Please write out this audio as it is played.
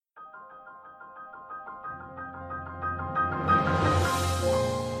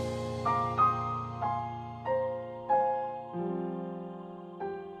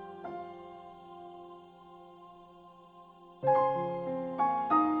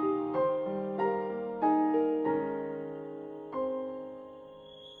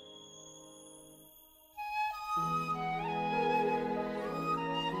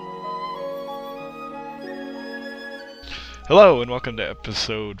Hello and welcome to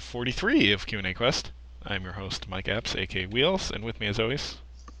episode 43 of Q&A Quest. I'm your host, Mike Epps, aka Wheels, and with me as always...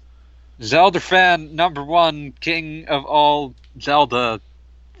 Zelda fan number one, king of all Zelda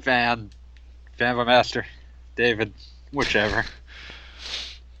fanboy master, David, whichever.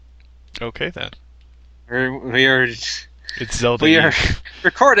 Okay then. We are It's Zelda we are Eve.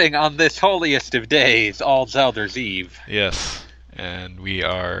 recording on this holiest of days, All Zelda's Eve. Yes, and we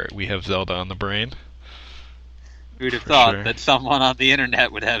have Zelda on the brain. Who'd have For thought sure. that someone on the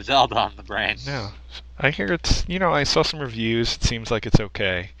internet would have Zelda on the brain? No, I hear it's, I saw some reviews, it seems like it's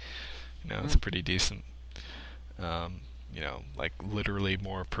okay. It's pretty decent. Like literally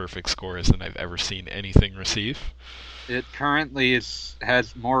more perfect scores than I've ever seen anything receive. It currently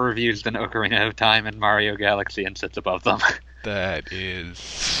has more reviews than Ocarina of Time and Mario Galaxy and sits above them. That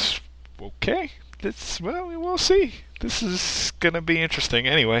is okay. We'll see. This is gonna be interesting.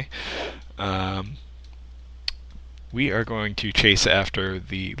 Anyway, we are going to chase after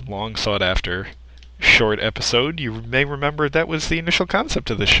the long sought after short episode. You may remember that was the initial concept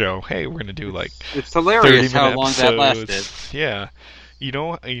of the show. Hey, we're gonna do like It's hilarious 30-minute how long that episodes. lasted. Yeah.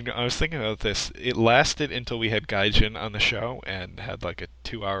 I was thinking about this. It lasted until we had Gaijin on the show and had like a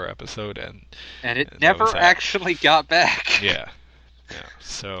 2-hour episode, and And it that never was that. actually got back. Yeah.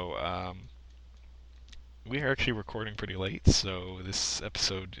 So, we are actually recording pretty late, so this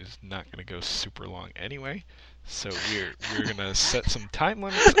episode is not going to go super long anyway. So we're going to set some time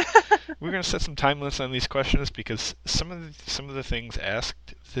limits. We're going to set some time limits on these questions because some of the things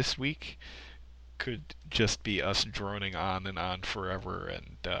asked this week could just be us droning on and on forever,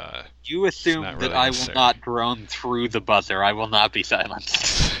 and You assume not that really I will necessary. not drone through the buzzer. I will not be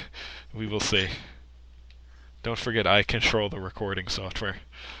silenced. we will see. Don't forget, I control the recording software.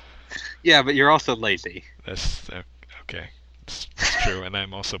 Yeah, but you're also lazy. That's okay. It's true, and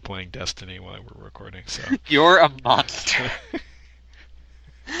I'm also playing Destiny while we're recording. So You're a monster.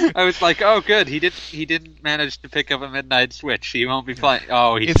 I was like, oh, good. He didn't manage to pick up a midnight switch. He won't be playing.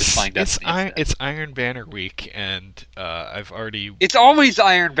 Oh, he's just playing Destiny. It's Iron Banner week, and I've already. It's always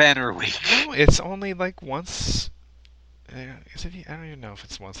Iron Banner week. No, it's only like once. Is it? I don't even know if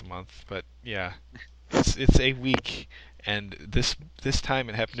it's once a month, but yeah, it's a week, and this time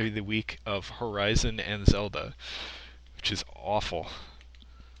it happened to be the week of Horizon and Zelda, which is awful.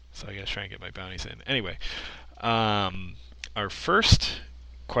 So I gotta try and get my bounties in. Anyway, our first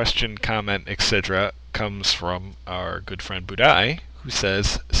question, comment, etc. comes from our good friend Budai, who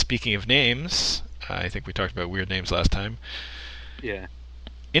says, speaking of names, I think we talked about weird names last time. Yeah.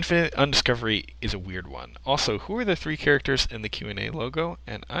 Infinite Undiscovery is a weird one. Also, who are the 3 characters in the Q&A logo?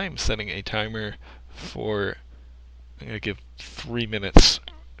 And I'm setting a timer for... I'm going to give 3 minutes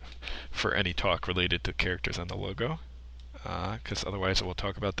for any talk related to characters on the logo. Because otherwise we'll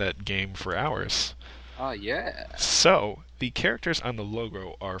talk about that game for hours. Oh, yeah. So, the characters on the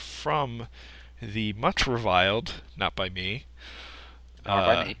logo are from the much reviled, not by me, Nor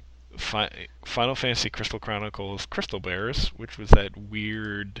by me. Final Fantasy Crystal Chronicles Crystal Bears, which was that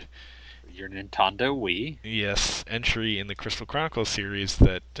weird, Your Nintendo Wii. yes, entry in the Crystal Chronicles series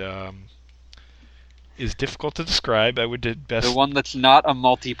that is difficult to describe. I would best. The one that's not a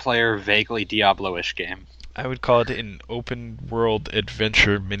multiplayer, vaguely Diablo-ish game. I would call it an open world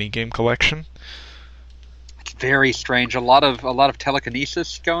adventure minigame collection. It's very strange. A lot of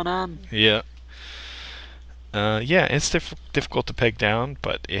telekinesis going on. Yeah. It's difficult to peg down,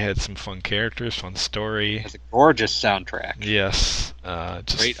 but it had some fun characters, fun story. It has a gorgeous soundtrack. Yes.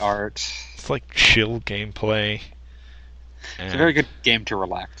 Just Great art. It's like chill gameplay. It's a very good game to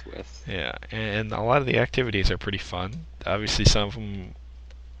relax with. Yeah, and a lot of the activities are pretty fun. Obviously, some of them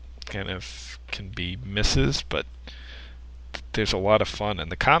kind of can be misses, but there's a lot of fun,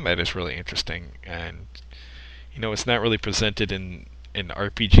 and the combat is really interesting. And it's not really presented in an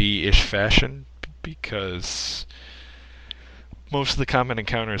RPG-ish fashion because most of the combat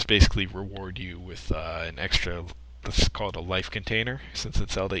encounters basically reward you with an extra, let's call it a life container, since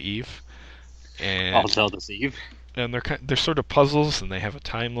it's Zelda Eve. And All Zelda's Eve. And they're sort of puzzles, and they have a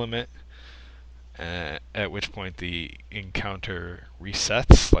time limit. At which point the encounter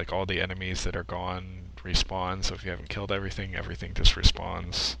resets, like all the enemies that are gone respawn. So if you haven't killed everything, everything just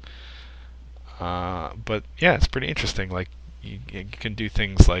respawns. But yeah, it's pretty interesting. Like you can do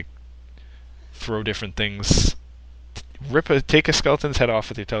things like throw different things, take a skeleton's head off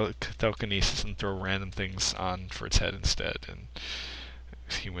with your telekinesis, and throw random things on for its head instead, and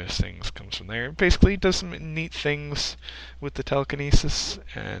humorous things comes from there. It basically does some neat things with the telekinesis,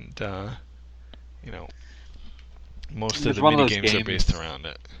 and most of the mini games are based around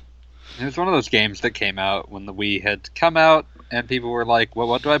it. It was one of those games that came out when the Wii had come out, and people were like, well,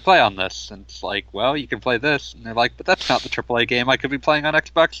 what do I play on this? And it's like, well, you can play this. And they're like, but that's not the AAA game I could be playing on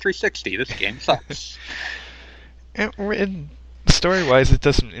Xbox 360. This game sucks. And story-wise, it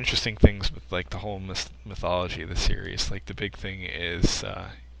does some interesting things with like the whole mythology of the series. Like the big thing is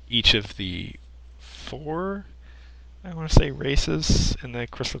each of the 4, I want to say, races in the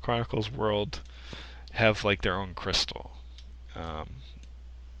Crystal Chronicles world have like their own crystal. I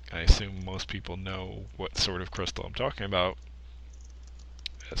assume most people know what sort of crystal I'm talking about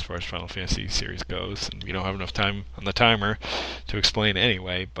as far as Final Fantasy series goes, and we don't have enough time on the timer to explain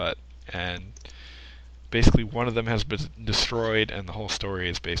anyway, and basically one of them has been destroyed, and the whole story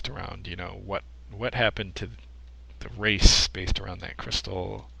is based around, what happened to the race based around that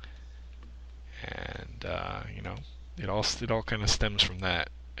crystal, and it all kind of stems from that,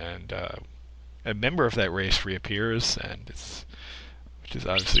 and a member of that race reappears, which is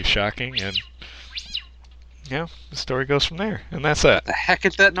obviously shocking, and the story goes from there, and that's that. What the heck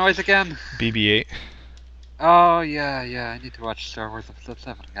is that noise again? BB-8. Oh, yeah, I need to watch Star Wars Episode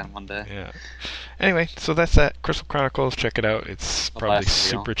 7 again one day. Yeah. Anyway, so that's that. Crystal Chronicles, check it out. It's probably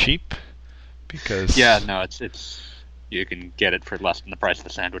super cheap, because... Yeah, no, it's you can get it for less than the price of the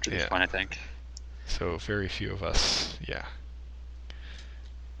sandwich at this point, I think. So very few of us,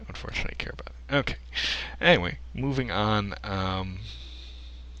 unfortunately care about it. Okay. Anyway, moving on.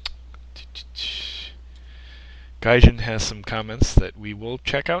 Gaijin has some comments that we will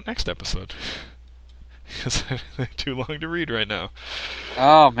check out next episode. Because they're too long to read right now.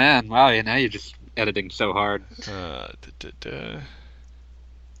 Oh, man. Wow, now you're just editing so hard.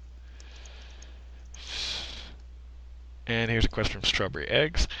 And here's a question from Strawberry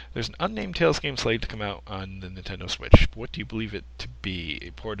Eggs. There's an unnamed Tales game slated to come out on the Nintendo Switch. What do you believe it to be? A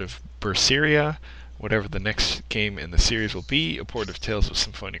port of Berseria? Whatever the next game in the series will be, a port of Tales of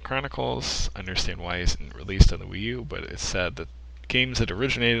Symphonia Chronicles. I understand why it isn't released on the Wii U, but it's sad that games that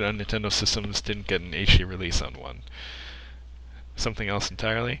originated on Nintendo systems didn't get an HD release on one. Something else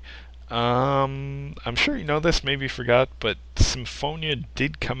entirely. I'm sure you know this, maybe you forgot, but Symphonia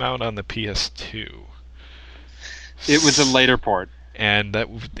did come out on the PS2. It was a later port. And that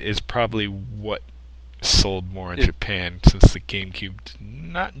is probably what sold more in Japan, since the GameCube did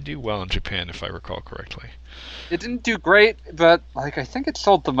not do well in Japan, if I recall correctly. It didn't do great, but I think it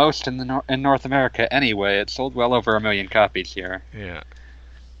sold the most in North America anyway. It sold well over 1 million copies here. Yeah.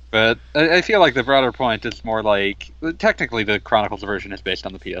 But I feel like the broader point is more like, technically the Chronicles version is based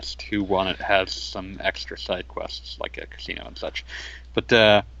on the PS2 one. It has some extra side quests, like a casino and such. But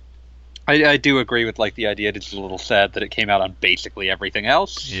I do agree with like the idea. It's a little sad that it came out on basically everything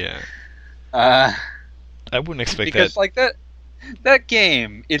else. Yeah. I wouldn't expect because, like, that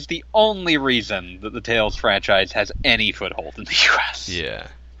game is the only reason that the Tales franchise has any foothold in the US. Yeah.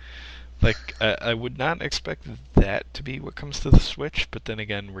 Like, I would not expect that to be what comes to the Switch, but then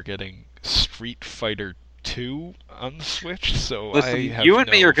again, we're getting Street Fighter 2 on the Switch, so listen, I have you and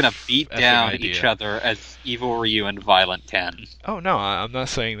no me are going to beat down idea. each other as Evil Ryu and Violent Ken. Oh, no, I'm not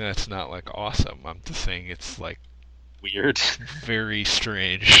saying that's not, like, awesome. I'm just saying it's, like... Weird. Very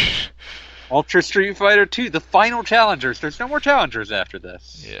strange. Ultra Street Fighter 2, the final challengers. There's no more challengers after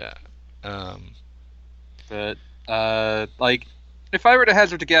this. Yeah. But, like, if I were to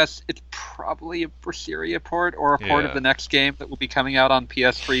hazard a guess, it's probably a Berseria port or a port of the next game that will be coming out on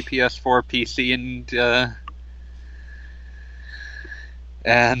PS3, PS4, PC,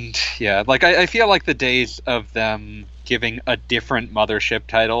 and yeah, like, I feel like the days of them giving a different mothership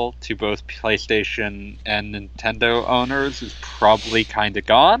title to both PlayStation and Nintendo owners is probably kind of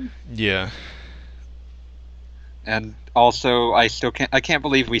gone. Yeah. And also, I can't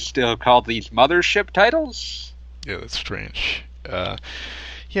believe we still call these mothership titles. Yeah, that's strange. I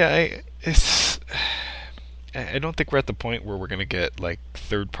don't think we're at the point where we're gonna get like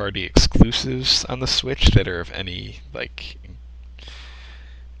third-party exclusives on the Switch that are of any.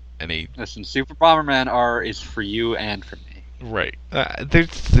 Listen, Super Bomberman R is for you and for me. Right. There's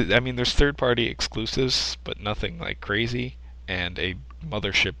third-party exclusives, but nothing like crazy. And a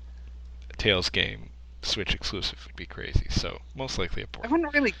mothership Tales game, Switch exclusive, would be crazy. So most likely a port. I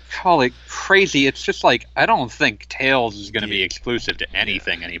wouldn't really call it crazy. It's just like, I don't think Tales is going to be exclusive to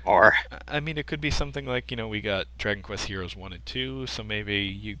anything anymore. I mean, it could be something like, we got Dragon Quest Heroes 1 and 2, so maybe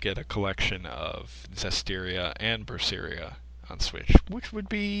you get a collection of Zestiria and Berseria on Switch, which would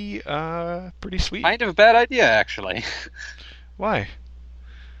be pretty sweet. Kind of a bad idea, actually. Why?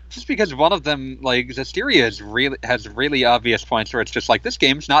 Just because one of them, like, Zestiria has really obvious points where it's just like, this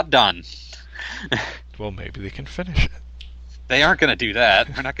game's not done. Well, maybe they can finish it. They aren't going to do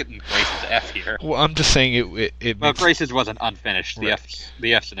that. We're not getting Grace's F here. Well, I'm just saying it Well, makes... Grace's wasn't unfinished. Right.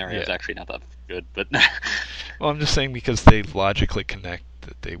 The F scenario is Yeah. actually not that good, but Well, I'm just saying because they logically connect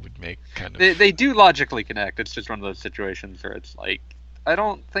that they would make kind of... they do logically connect. It's just one of those situations where it's like, I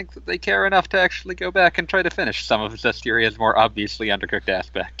don't think that they care enough to actually go back and try to finish some of Zestiria's more obviously undercooked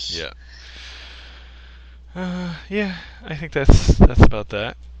aspects. Yeah. Yeah, I think that's about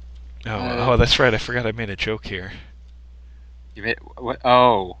that. Oh, that's right. I forgot I made a joke here. You made what?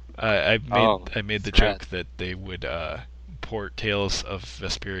 Oh, I made the that's right. joke that they would port Tales of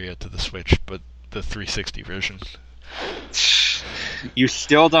Vesperia to the Switch, but the 360 version. You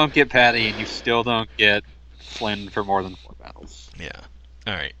still don't get Patty, and you still don't get Flynn for more than 4 battles. Yeah.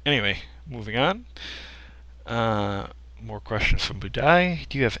 All right. Anyway, moving on. More questions from Budai.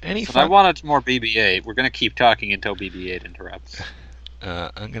 Do you have any So fun? I wanted more BB-8. We're gonna keep talking until BB-8 interrupts.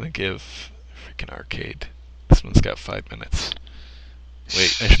 I'm gonna give freaking Arcade. This one's got 5 minutes.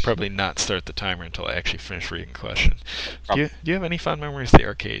 Wait, I should probably not start the timer until I actually finish reading the question. Do you have any fun memories of the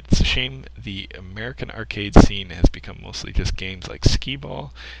arcade? It's a shame the American arcade scene has become mostly just games like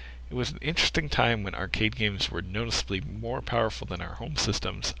Skee-Ball. It was an interesting time when arcade games were noticeably more powerful than our home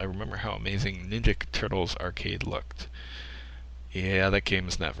systems. I remember how amazing Ninja Turtles arcade looked. Yeah, that game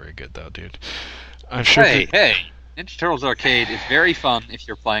is not very good though, dude. I'm sure. Hey! Ninja Turtles Arcade is very fun if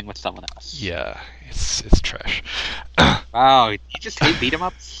you're playing with someone else. Yeah, it's trash. Wow, you just hate beat 'em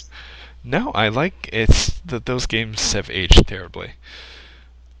ups? No, I like those games have aged terribly.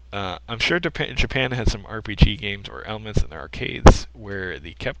 I'm sure Japan had some RPG games or elements in their arcades where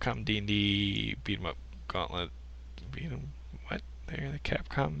the Capcom D&D beat 'em up Gauntlet the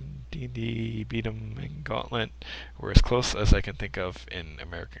Capcom D&D beat 'em and Gauntlet were as close as I can think of in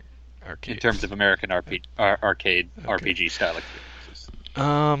American arcades. In terms of American arcade Okay. RPG style experiences.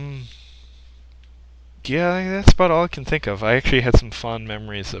 Yeah, that's about all I can think of. I actually had some fond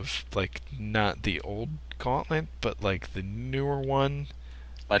memories of, like, not the old Gauntlet, but, like, the newer one.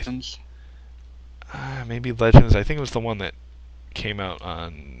 Legends? Maybe Legends. I think it was the one that came out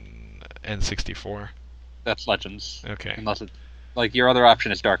on N64. That's Legends. Okay. Unless it's... Like, your other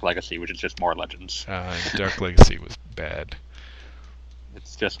option is Dark Legacy, which is just more Legends. Dark Legacy was bad.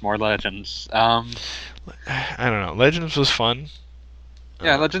 It's just more Legends. I don't know. Legends was fun.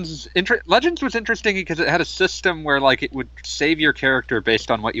 Yeah, Legends was interesting because it had a system where, like, it would save your character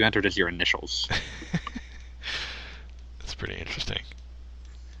based on what you entered as your initials. That's pretty interesting.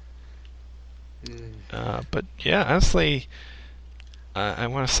 But yeah, honestly, I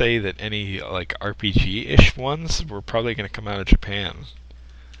want to say that any like RPG-ish ones were probably going to come out of Japan.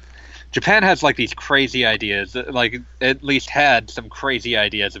 Japan has like these crazy ideas, like at least had some crazy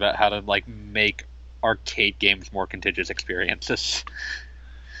ideas about how to like make arcade games more contagious experiences.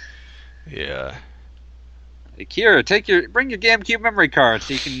 Yeah. Like, here, bring your GameCube memory card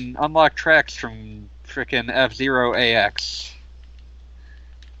so you can unlock tracks from frickin' F-Zero AX.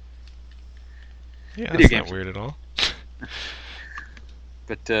 Yeah, Video that's games. not weird at all.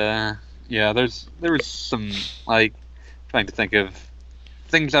 But yeah, there was some like trying to think of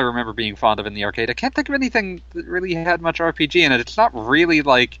things I remember being fond of in the arcade. I can't think of anything that really had much RPG in it. It's not really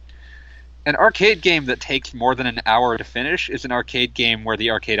like an arcade game that takes more than an hour to finish is an arcade game where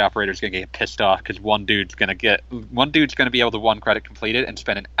the arcade operator is going to get pissed off because one dude's going to be able to 1 credit complete it and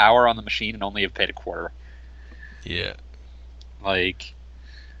spend an hour on the machine and only have paid a quarter. Yeah. Like,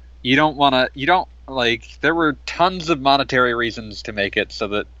 there were tons of monetary reasons to make it so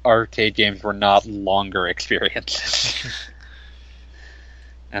that arcade games were not longer experiences.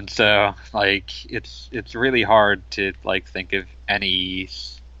 And so, like, it's really hard to, like, think of any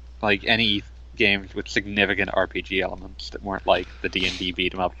games with significant RPG elements that weren't like the D&D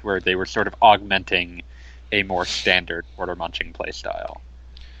beat 'em up, where they were sort of augmenting a more standard order munching playstyle.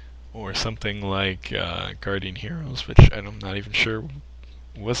 Or something like Guardian Heroes, which I'm not even sure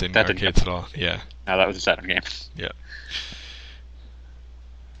was in That didn't arcades at all. Yeah. No, that was a Saturn game. Yeah.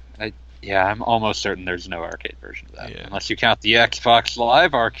 Yeah, I'm almost certain there's no arcade version of that. Yeah. Unless you count the Xbox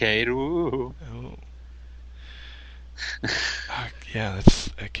Live Arcade. Ooh. Oh. Yeah,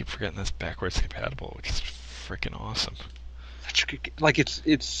 I keep forgetting that's backwards compatible, which is freaking awesome. Like,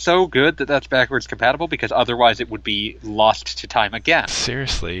 it's so good that that's backwards compatible, because otherwise it would be lost to time again.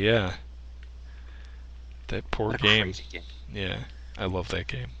 Seriously, yeah. That poor What a game. crazy game. Yeah, I love that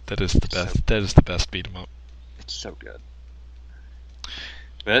game. That is the It's best. so- That is the best beat 'em up. It's so good.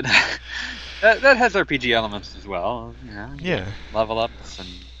 But that has RPG elements as well. You know, Yeah. level ups and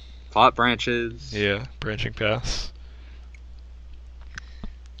plot branches. Yeah, branching paths.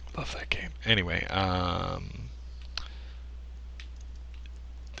 Love that game. Anyway,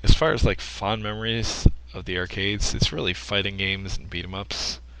 as far as like fond memories, of the arcades. It's really fighting games and beat 'em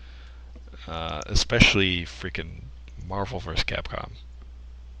ups, especially freaking Marvel vs. Capcom.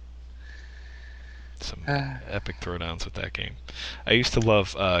 Some epic throwdowns with that game. I used to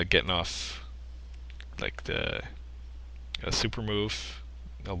love getting off like a super move,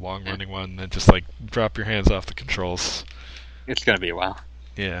 a long running one, and just like drop your hands off the controls. It's gonna be a while.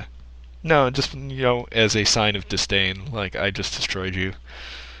 Yeah. No, just as a sign of disdain, like I just destroyed you.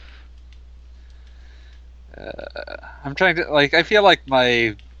 I'm trying to I feel like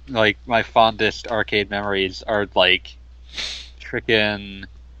my fondest arcade memories are like freaking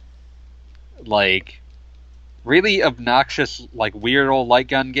really obnoxious weird old light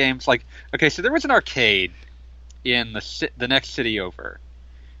gun games. Okay, so there was an arcade in the next city over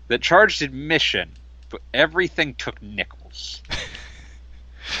that charged admission, but everything took nickels.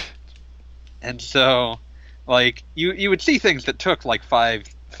 And so you would see things that took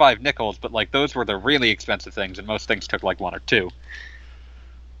five nickels, but those were the really expensive things, and most things took 1 or 2.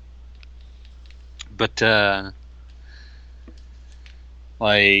 But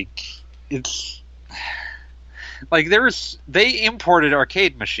it's they imported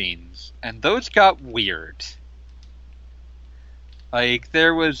arcade machines, and those got weird.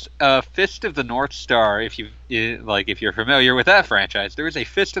 There was a Fist of the North Star. If you're familiar with that franchise, there was a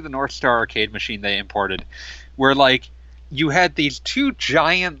Fist of the North Star arcade machine they imported, where you had these 2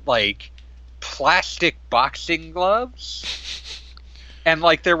 giant plastic boxing gloves, and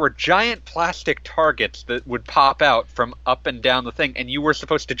there were giant plastic targets that would pop out from up and down the thing, and you were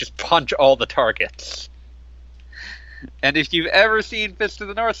supposed to just punch all the targets. And if you've ever seen Fist of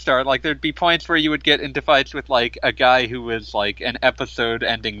the North Star, there'd be points where you would get into fights with a guy who was an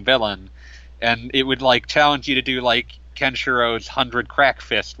episode-ending villain, and it would challenge you to do Kenshiro's 100 crack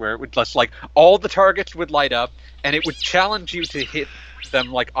fist, where it would just all the targets would light up, and it would challenge you to hit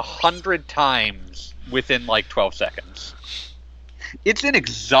them 100 times within 12 seconds. It's an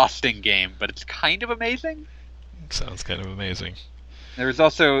exhausting game, but it's kind of amazing. Sounds kind of amazing. There was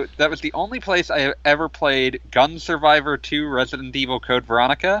also, that was the only place I ever played Gun Survivor 2 Resident Evil Code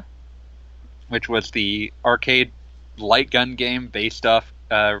Veronica, which was the arcade light gun game based off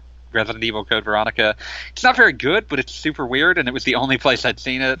Resident Evil Code Veronica. It's not very good, but it's super weird, and it was the only place I'd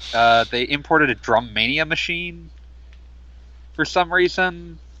seen it. They imported a Drum Mania machine for some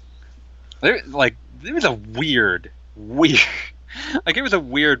reason. It was a weird it was a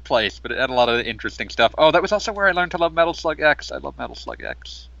weird place, but it had a lot of interesting stuff. Oh, that was also where I learned to love Metal Slug X. I love Metal Slug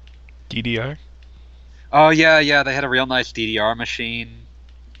X. DDR? Oh, yeah, they had a real nice DDR machine.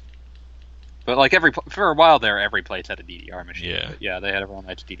 But for a while there, every place had a DDR machine. Yeah. But yeah, they had a real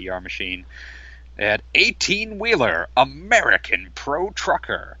nice DDR machine. They had 18-wheeler American Pro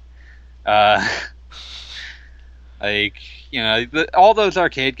Trucker. All those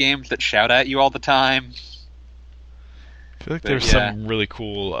arcade games that shout at you all the time. I feel like there's some really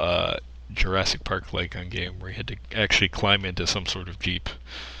cool Jurassic Park light gun game where you had to actually climb into some sort of jeep.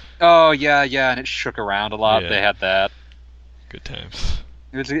 Oh yeah, and it shook around a lot. Yeah. They had that. Good times.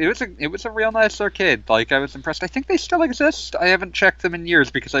 It was a real nice arcade. I was impressed. I think they still exist. I haven't checked them in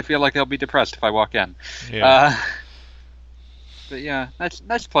years because I feel like I'll be depressed if I walk in. Yeah. But yeah,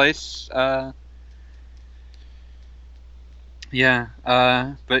 nice place. Yeah.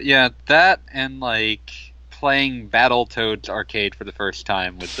 But yeah, that and playing Battletoads arcade for the first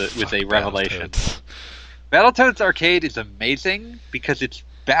time was a revelation. Battletoads arcade is amazing because it's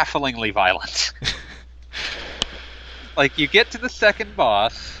bafflingly violent. You get to the second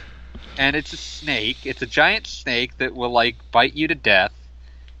boss, and it's a snake. It's a giant snake that will bite you to death,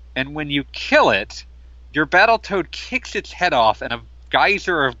 and when you kill it, your Battletoad kicks its head off, and a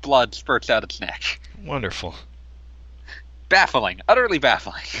geyser of blood spurts out its neck. Wonderful. Baffling. Utterly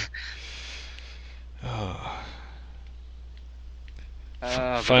baffling. Final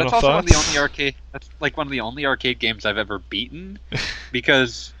that's also thoughts? one of the only arcade. That's one of the only arcade games I've ever beaten,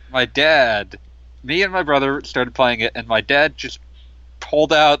 because me and my brother started playing it, and my dad just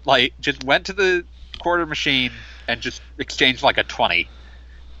pulled out just went to the quarter machine and just exchanged a 20,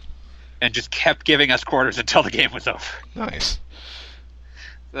 and just kept giving us quarters until the game was over. Nice.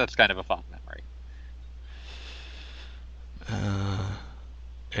 So that's kind of a fun memory.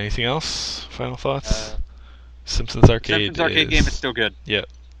 Anything else? Final thoughts? Simpsons arcade game is still good. Yep.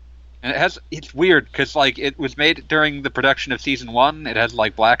 And it's weird because it was made during the production of season 1. It has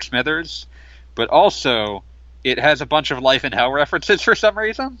Black Smithers, but also it has a bunch of Life in Hell references for some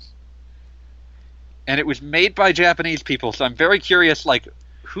reason. And it was made by Japanese people, so I'm very curious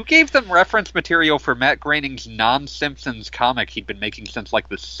who gave them reference material for Matt Groening's non-Simpsons comic he'd been making since the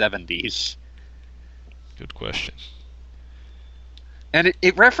 70s. Good question. And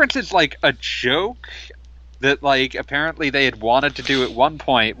it references a joke that like apparently they had wanted to do at one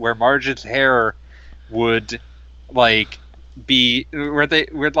point where Marge's hair would like be where they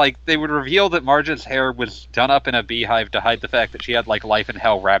would reveal that Marge's hair was done up in a beehive to hide the fact that she had like life in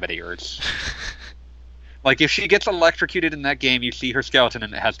hell rabbit ears. Like if she gets electrocuted in that game, you see her skeleton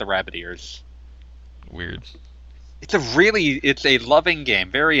and it has the rabbit ears. Weird. It's a loving game,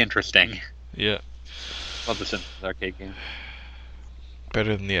 very interesting. Yeah. Love the Simpsons arcade game.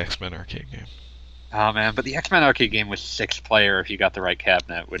 Better than the X-Men arcade game. Oh man, but the X-Men arcade game was 6-player if you got the right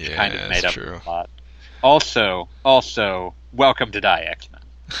cabinet, which kind of made up true. a lot. Also, welcome to die, X-Men.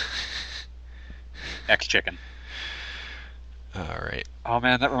 X-Chicken. Alright. Oh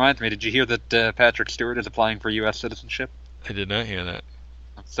man, that reminds me, did you hear that Patrick Stewart is applying for U.S. citizenship? I did not hear that.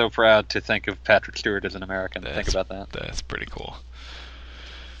 I'm so proud to think of Patrick Stewart as an American. Think about that. That's pretty cool.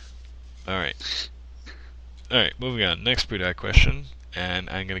 Alright. Alright, moving on. Next Budak question. And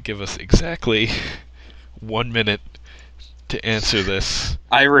I'm going to give us exactly 1 minute to answer this.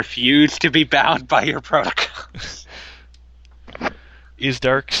 I refuse to be bound by your protocols. Is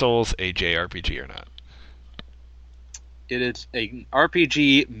Dark Souls a JRPG or not? It is an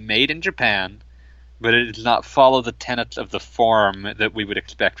RPG made in Japan, but it does not follow the tenets of the form that we would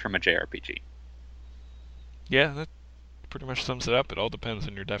expect from a JRPG. Yeah, that pretty much sums it up. It all depends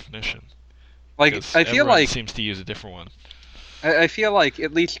on your definition. Like, I feel like seems to use a different one. I feel like,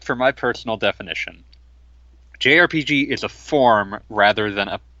 at least for my personal definition, JRPG is a form rather than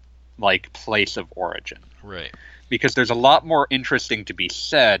a place of origin. Right. Because there's a lot more interesting to be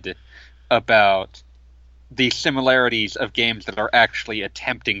said about the similarities of games that are actually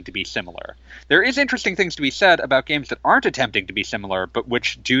attempting to be similar. There is interesting things to be said about games that aren't attempting to be similar, but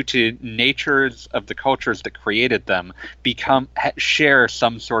which, due to natures of the cultures that created them, share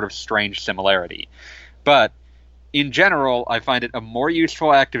some sort of strange similarity. But in general, I find it a more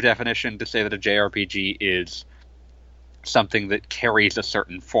useful active definition to say that a JRPG is something that carries a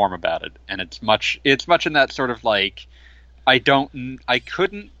certain form about it, and it's much in that sort of like, I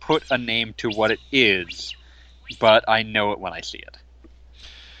couldn't put a name to what it is, but I know it when I see it.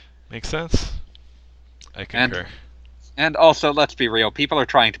 Makes sense. I concur. And also, let's be real, people are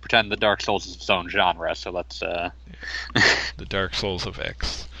trying to pretend that Dark Souls is its own genre, so let's The Dark Souls of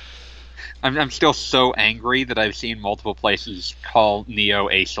X. I'm still so angry that I've seen multiple places call Neo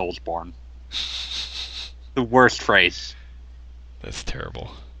a Soulsborne. The worst phrase. That's terrible.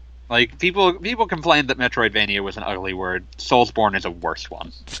 Like, people complained that Metroidvania was an ugly word. Soulsborne is a worse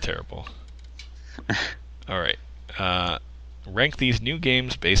one. It's terrible. Alright. Rank these new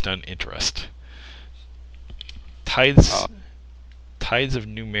games based on interest. Tides of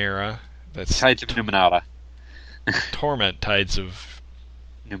Numenera. That's Tides of Numenera. Torment Tides of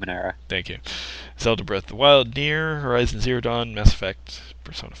Numenera. Thank you. Zelda Breath of the Wild, Nier, Horizon Zero Dawn, Mass Effect,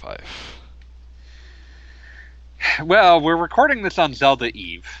 Persona 5. Well, we're recording this on Zelda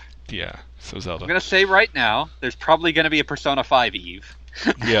Eve. Yeah, so Zelda. I'm going to say right now, there's probably going to be a Persona 5 Eve.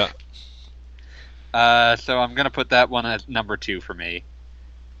 Yeah. So I'm going to put that one as number 2 for me.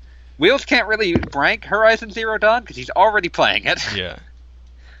 Wheels can't really rank Horizon Zero Dawn because he's already playing it. Yeah.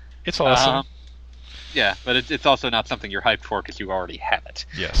 It's awesome. Yeah, but it's also not something you're hyped for because you already have it.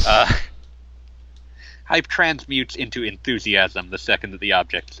 Yes. Hype transmutes into enthusiasm the second that the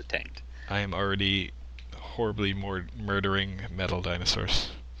object is attained. I am already horribly murdering metal dinosaurs.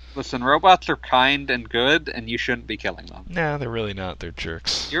 Listen, robots are kind and good, and you shouldn't be killing them. Nah, they're really not. They're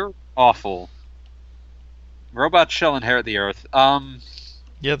jerks. You're awful. Robots shall inherit the Earth.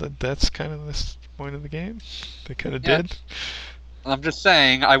 Yeah, that's kind of the point of the game. They kind of did. I'm just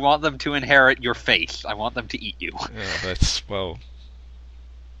saying, I want them to inherit your face. I want them to eat you. That's, well...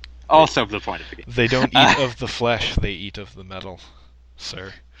 Also the point of the game. They don't eat of the flesh, they eat of the metal,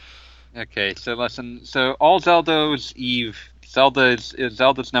 sir. Okay, so listen. So all Zelda's Eve.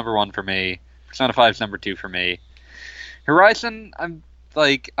 Zelda's number 1 for me. Persona 5's number 2 for me. Horizon, I'm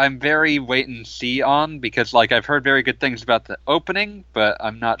very wait and see on because I've heard very good things about the opening, but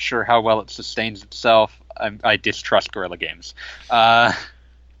I'm not sure how well it sustains itself. I distrust Guerrilla Games.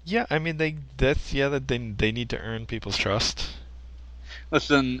 Yeah, I mean they need to earn people's trust.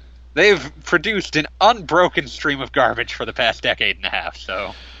 Listen, they've produced an unbroken stream of garbage for the past decade and a half,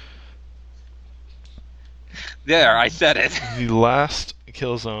 so there, I said it. The last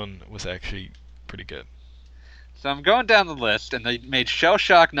Killzone was actually pretty good. So I'm going down the list, and they made Shell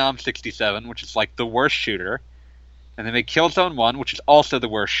Shock Nom 67, which is the worst shooter. And they made Killzone 1, which is also the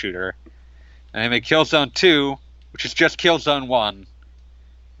worst shooter. And they made Killzone 2, which is just Killzone 1. And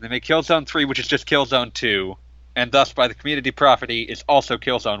they made Killzone 3, which is just Killzone 2. And thus, by the community property, is also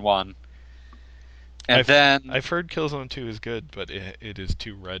Killzone 1. And I've heard Killzone 2 is good, but it is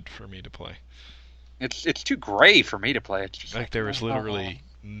too red for me to play. it's too gray for me to play. It's just Like there was literally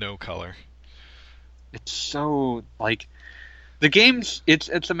no color. It's so like the games.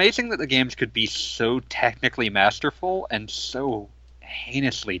 It's amazing that the games could be so technically masterful and so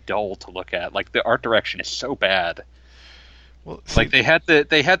heinously dull to look at. Like the art direction is so bad. Well, Like they had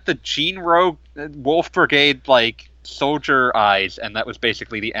the Gene Rogue Wolf Brigade like soldier eyes, and that was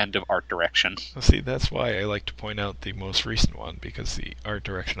basically the end of art direction. see, that's why I like to point out the most recent one, because the art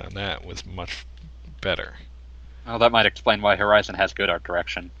direction on that was much better. Well, that might explain why Horizon has good art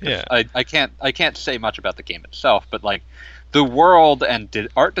direction. Yeah. I can't say much about the game itself, but like the world and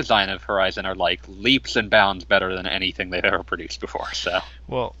art design of Horizon are like leaps and bounds better than anything they've ever produced before. So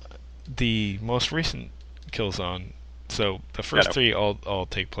Well, the most recent Killzone, so the first three all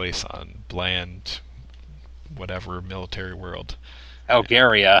take place on bland, whatever, military world.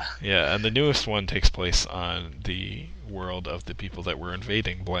 Algaria. Yeah, and the newest one takes place on the world of the people that were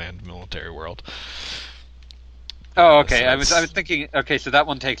invading bland military world. Oh, okay. So I was thinking. Okay, so that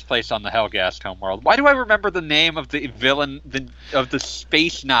one takes place on the Helghast homeworld. Why do I remember the name of the villain of the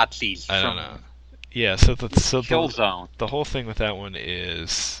space Nazis? I don't from know. Yeah, so Killzone. the whole thing with that one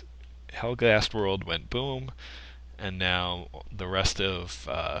is Helghast world went boom, and now the rest of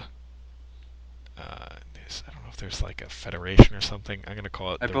I don't know if there's like a federation or something. I'm gonna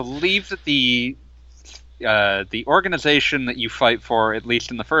call it. I believe that the organization that you fight for, at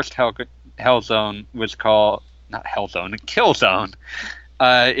least in the first Hellzone, was called not Hellzone, Killzone.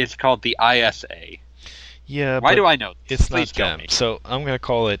 It's called the ISA. Yeah. Why do I know this? It's Please not tell them. me. So I'm gonna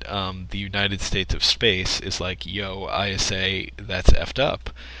call it the United States of Space is like, yo, ISA, that's effed up.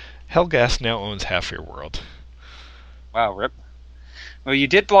 Helghast now owns half your world. Wow, rip. Well, you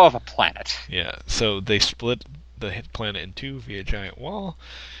did blow up a planet. Yeah, so they split the planet in two via a giant wall,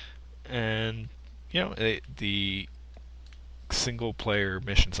 and the single-player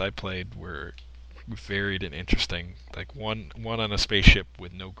missions I played were varied and interesting. Like one on a spaceship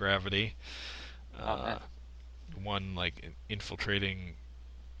with no gravity, one like infiltrating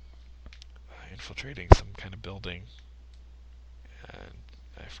some kind of building, and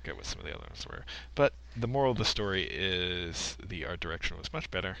I forget what some of the other ones were. But the moral of the story is the art direction was much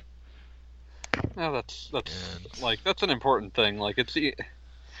better. No, that's an important thing. Like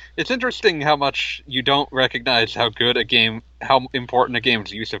it's interesting how much you don't recognize how important a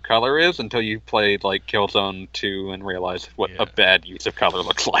game's use of color is until you played like Killzone 2 and realize what a bad use of color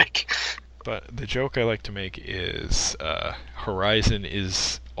looks like. But the joke I like to make is Horizon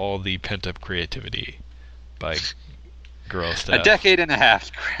is all the pent-up creativity by Guerrilla Staff. A decade and a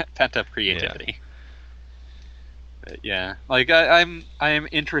half pent-up creativity. But yeah, like I am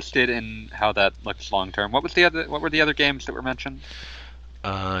interested in how that looks long term. What were the other games that were mentioned?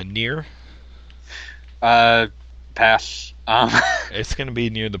 Nier. Pass. It's gonna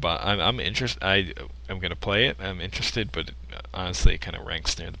be near the bottom. I'm interested. I'm gonna play it. I'm interested, but honestly, it kind of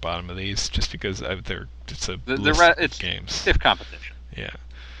ranks near the bottom of these, just because it's a list of games. Stiff competition. Yeah.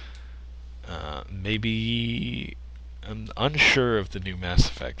 Maybe I'm unsure of the new Mass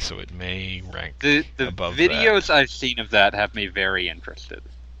Effect, so it may rank above the videos that. I've seen of that have me very interested.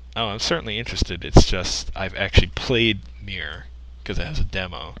 Oh, I'm certainly interested. It's just I've actually played Nier because it has a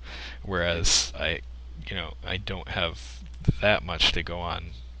demo, whereas I don't have that much to go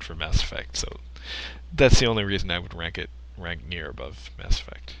on for Mass Effect, so that's the only reason I would rank Nier above Mass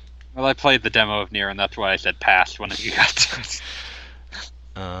Effect. Well, I played the demo of Nier, and that's why I said pass when you got to it.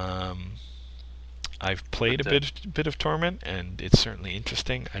 I've played a bit of Torment, and it's certainly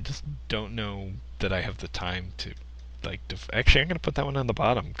interesting. I just don't know that I have the time to actually, I'm gonna put that one on the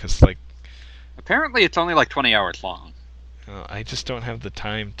bottom because apparently it's only like 20 hours long. I just don't have the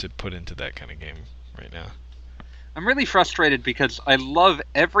time to put into that kind of game right now. I'm really frustrated because I love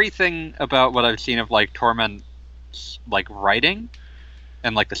everything about what I've seen of like Torment's like writing,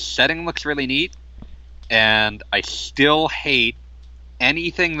 and like the setting looks really neat, and I still hate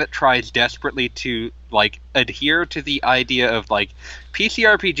anything that tries desperately to like adhere to the idea of like PC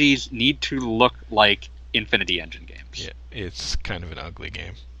RPGs need to look like Infinity Engine games. Yeah, it's kind of an ugly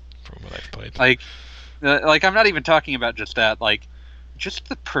game from what I've played. Like I'm not even talking about just that. Like, just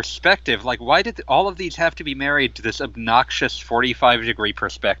the perspective. Like, why did all of these have to be married to this obnoxious 45-degree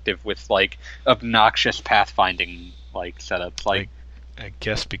perspective with like obnoxious pathfinding like setups? Like, I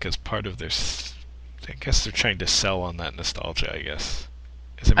guess because part of their, I guess they're trying to sell on that nostalgia. I guess.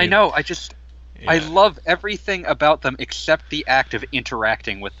 I know. I love everything about them except the act of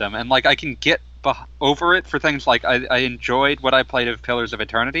interacting with them, and like I can get over it for things like I enjoyed what I played of Pillars of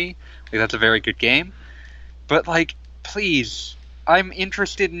Eternity. Like, that's a very good game. But like, please, I'm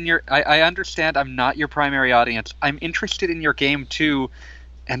interested in your. I understand I'm not your primary audience. I'm interested in your game too,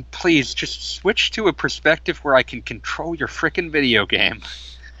 And please, just switch to a perspective where I can control your frickin' video game.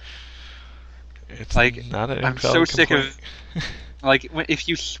 It's like, not an I'm invalid so sick complaint. of... Like, if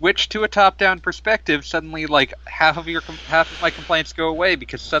you switch to a top-down perspective, suddenly, like, half of my complaints go away,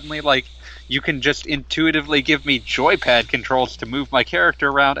 because suddenly, like, you can just intuitively give me joypad controls to move my character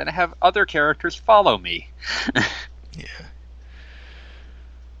around and have other characters follow me. Yeah.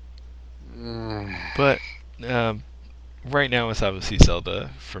 But right now it's obviously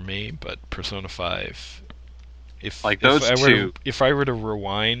Zelda for me, but Persona 5. If I were to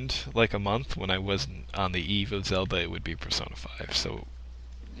rewind like a month when I wasn't on the eve of Zelda, it would be Persona 5. So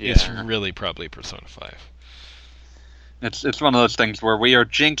it's really probably Persona 5. It's one of those things where we are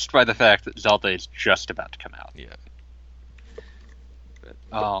jinxed by the fact that Zelda is just about to come out. Yeah. But,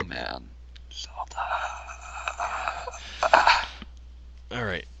 oh man, Zelda. All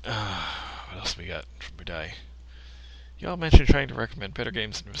right. What else we got from Budai? Y'all mentioned trying to recommend better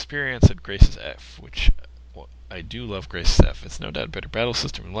games than Vesperia and said Grace's F, which I do love Grace's F. It's no doubt a better battle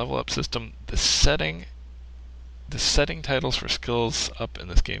system and level up system. The setting titles for skills up in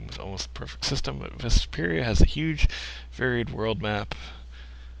this game was almost a perfect system, but Vesperia has a huge, varied world map.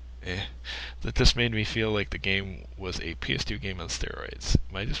 That this made me feel like the game was a PS2 game on steroids.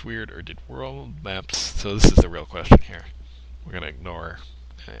 Am I just weird, or did world maps... So this is the real question here. We're going to ignore...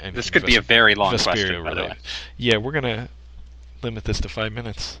 This could be a very long Vesperia question, by the way. Yeah, we're going to limit this to 5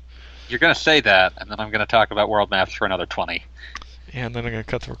 minutes. You're going to say that, and then I'm going to talk about world maps for another 20. Yeah, and then I'm going to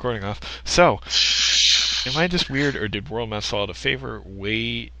cut the recording off. So, am I just weird, or did world maps fall out of favor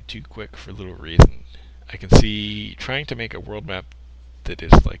way too quick for little reason? I can see trying to make a world map that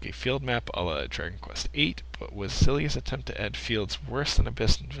is like a field map a la Dragon Quest VIII, but was Zillia's attempt to add fields worse than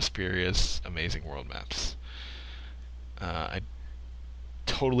Abyss and Vesperia's amazing world maps. I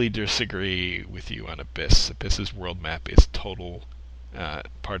totally disagree with you on Abyss. Abyss's world map is total,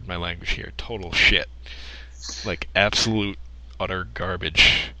 pardon my language here, total shit. Like, absolute, utter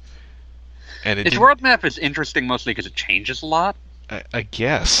garbage. And its world map is interesting mostly because it changes a lot. I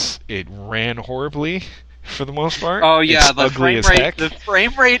guess. It ran horribly, for the most part. Oh yeah, it's the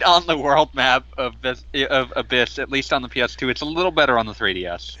frame rate on the world map of Abyss, at least on the PS2, it's a little better on the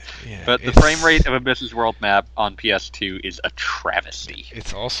 3DS. Yeah, but the frame rate of Abyss's world map on PS2 is a travesty.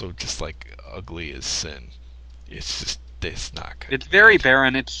 It's also just like ugly as sin. It's not good. It's very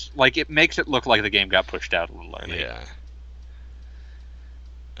barren. It's like it makes it look like the game got pushed out a little early. Yeah.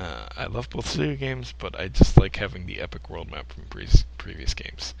 I love both studio games, but I just like having the epic world map from previous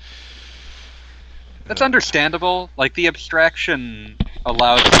games. That's understandable. Like, the abstraction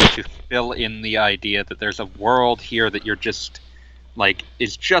allows you to fill in the idea that there's a world here that you're just, like,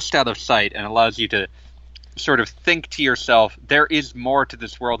 is just out of sight, and allows you to sort of think to yourself, there is more to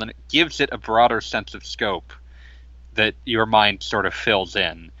this world, and it gives it a broader sense of scope that your mind sort of fills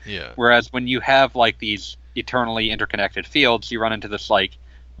in. Yeah. Whereas when you have, like, these eternally interconnected fields, you run into this, like,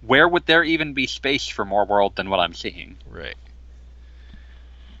 where would there even be space for more world than what I'm seeing? Right.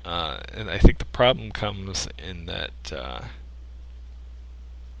 And I think the problem comes in that,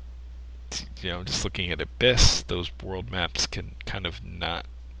 just looking at Abyss, those world maps can kind of not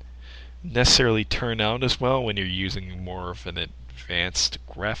necessarily turn out as well when you're using more of an advanced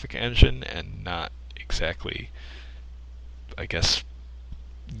graphic engine and not exactly, I guess,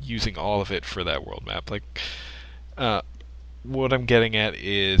 using all of it for that world map. Like, what I'm getting at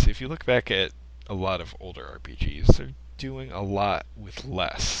is, if you look back at a lot of older RPGs, they're doing a lot with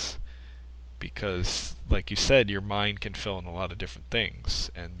less, because, like you said, your mind can fill in a lot of different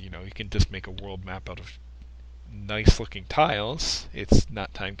things, and you can just make a world map out of nice looking tiles. It's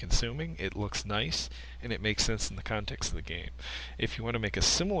not time consuming, it looks nice, and it makes sense in the context of the game. If you want to make a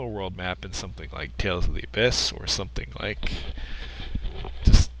similar world map in something like Tales of the Abyss, or something like,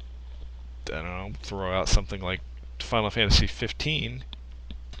 just, I don't know, throw out something like Final Fantasy 15,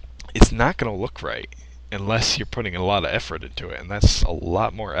 it's not going to look right unless you're putting a lot of effort into it, and that's a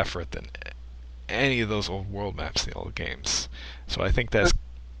lot more effort than any of those old world maps in the old games. So I think that's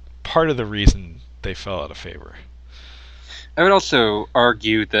part of the reason they fell out of favor. I would also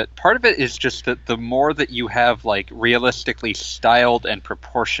argue that part of it is just that the more that you have, like, realistically styled and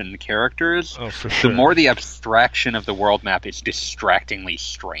proportioned characters, the more the abstraction of the world map is distractingly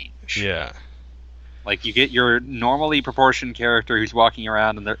strange. Yeah. Like, you get your normally proportioned character who's walking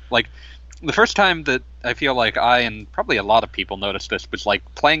around, and they're, like, the first time that I feel like I, and probably a lot of people noticed this, was, like,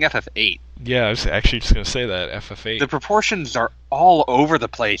 playing FF8. Yeah, I was actually just going to say that, FF8. The proportions are all over the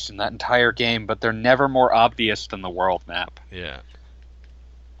place in that entire game, but they're never more obvious than the world map. Yeah.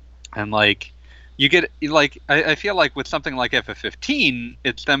 And, like, you get, like, I feel like with something like FF15,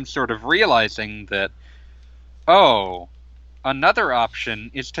 it's them sort of realizing that, oh, another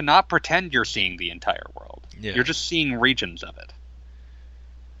option is to not pretend you're seeing the entire world. Yeah. You're just seeing regions of it.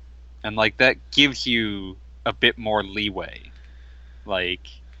 And, like, that gives you a bit more leeway. Like,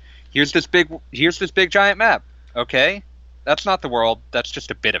 here's this big giant map. Okay? That's not the world, that's just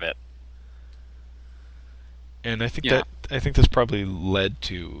a bit of it. And I think Yeah. this probably led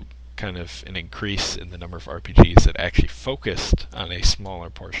to kind of an increase in the number of RPGs that actually focused on a smaller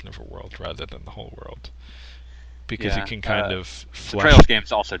portion of a world rather than the whole world. Because you can kind of The Trails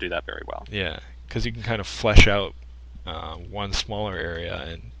games also do that very well. Yeah, because you can kind of flesh out one smaller area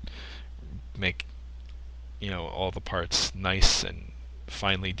and make, all the parts nice and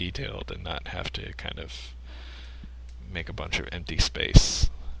finely detailed and not have to kind of make a bunch of empty space,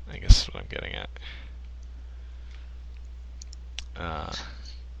 I guess is what I'm getting at.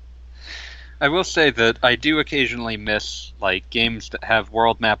 I will say that I do occasionally miss, like, games that have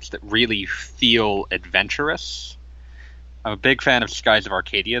world maps that really feel adventurous. I'm a big fan of Skies of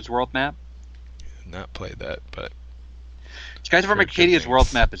Arcadia's world map. Not played that, but Skies of Arcadia's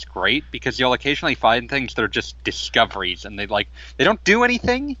world map is great because you'll occasionally find things that are just discoveries, and they don't do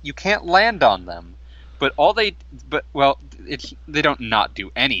anything. You can't land on them, but they don't not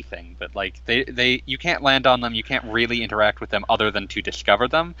do anything. But like you can't land on them. You can't really interact with them other than to discover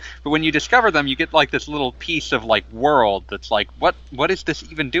them. But when you discover them, you get like this little piece of like world that's like, what is this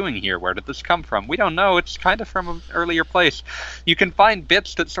even doing here? Where did this come from? We don't know. It's kind of from an earlier place. You can find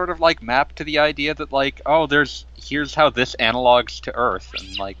bits that sort of like map to the idea that like, oh, here's how this analogs to Earth,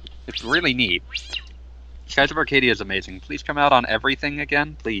 and like it's really neat. Skies of Arcadia is amazing. Please come out on everything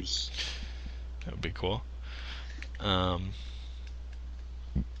again, please. That would be cool. I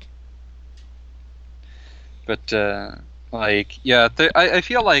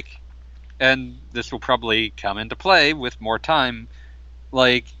feel like, and this will probably come into play with more time,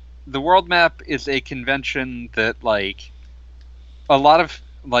 like, the world map is a convention that, like,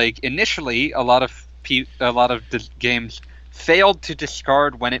 initially, a lot of games failed to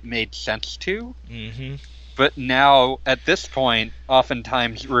discard when it made sense to. Mm-hmm. But now, at this point,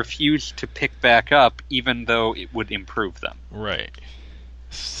 oftentimes refuse to pick back up, even though it would improve them. Right.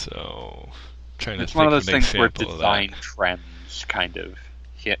 So, trying to it's think one of those of an things where example of design that. trends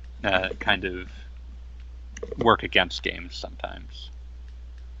kind of work against games sometimes.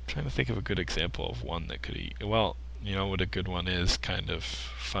 Trying to think of a good example of one that could. Well, what a good one is kind of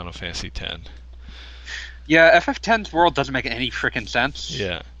Final Fantasy X. Yeah, FF10's world doesn't make any frickin' sense.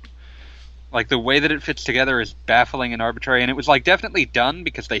 Yeah. Like, the way that it fits together is baffling and arbitrary, and it was, like, definitely done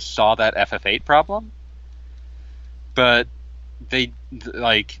because they saw that FF8 problem. But they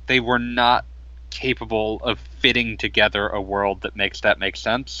were not capable of fitting together a world that makes that make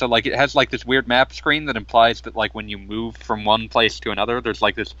sense. So, like, it has, like, this weird map screen that implies that, like, when you move from one place to another, there's,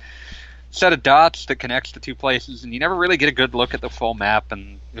 like, this set of dots that connects the two places, and you never really get a good look at the full map,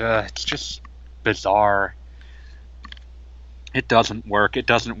 and it's just bizarre. It doesn't work. It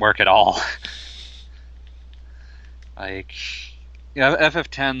doesn't work at all. Like, yeah,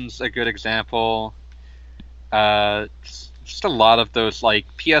 FF10's a good example. Just a lot of those, like,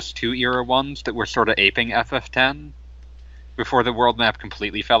 PS2 era ones that were sort of aping FF10 before the world map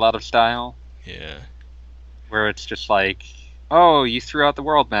completely fell out of style. Yeah. Where it's just like, oh, you threw out the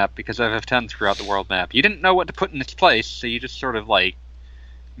world map because FF10 threw out the world map. You didn't know what to put in its place, so you just sort of, like,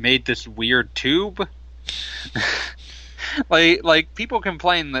 made this weird tube. Like people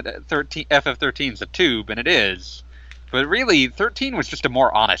complain that FF13 is a tube, and it is, but really 13 was just a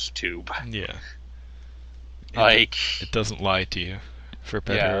more honest tube. Yeah. Like, it doesn't lie to you, for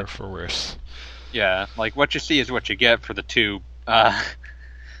better or for worse. Yeah, like what you see is what you get for the tube.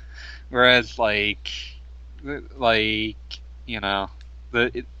 Whereas that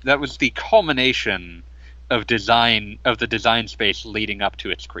was the culmination of the design space leading up to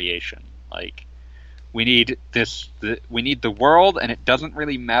its creation. Like, we need the world, and it doesn't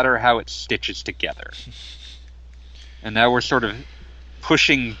really matter how it stitches together. And now we're sort of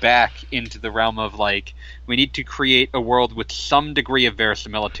pushing back into the realm of, like, we need to create a world with some degree of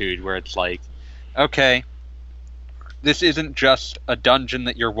verisimilitude, where it's like, okay, this isn't just a dungeon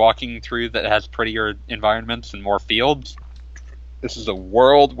that you're walking through that has prettier environments and more fields. This is a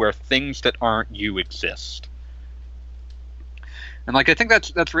world where things that aren't you exist. And, like, I think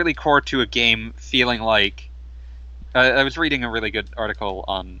that's really core to a game feeling like... I was reading a really good article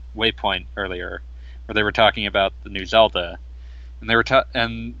on Waypoint earlier, where they were talking about the new Zelda, and they were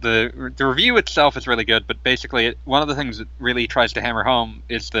and the review itself is really good, but basically one of the things it really tries to hammer home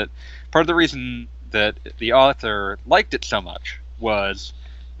is that part of the reason that the author liked it so much was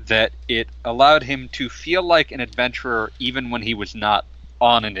that it allowed him to feel like an adventurer even when he was not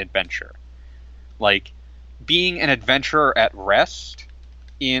on an adventure. Like, being an adventurer at rest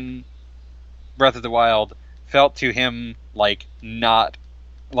in Breath of the Wild felt to him like not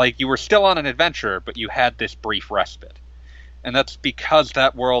like you were still on an adventure, but you had this brief respite. And that's because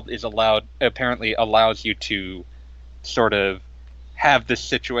that world apparently allows you to sort of have this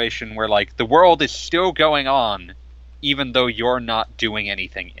situation where like the world is still going on even though you're not doing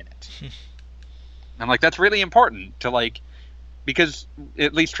anything in it. I'm like, that's really important to like, because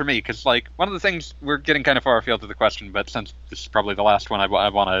at least for me, because like one of the things, we're getting kind of far afield of the question, but since this is probably the last one, I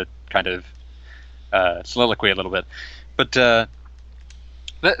want to kind of soliloquy a little bit. But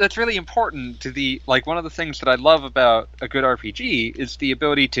that's really important to the, like, one of the things that I love about a good RPG is the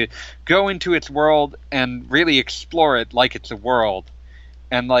ability to go into its world and really explore it like it's a world.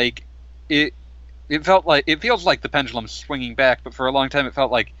 And like it feels like the pendulum's swinging back, but for a long time it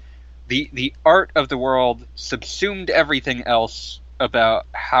felt like the art of the world subsumed everything else about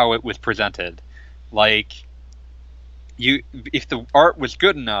how it was presented. Like, if the art was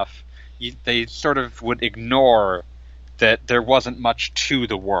good enough, they sort of would ignore that there wasn't much to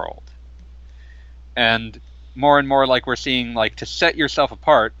the world. And more, like, we're seeing, like, to set yourself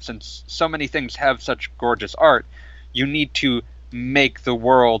apart, since so many things have such gorgeous art, you need to make the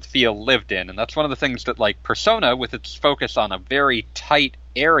world feel lived in. And that's one of the things that, like, Persona, with its focus on a very tight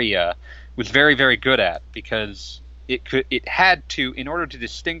area, was very, very good at, because it had to, in order to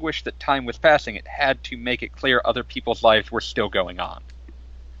distinguish that time was passing, it had to make it clear other people's lives were still going on.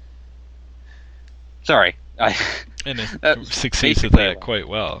 Sorry. And it succeeds at that quite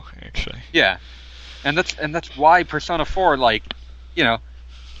well, actually. Yeah. And that's why Persona 4, like, you know,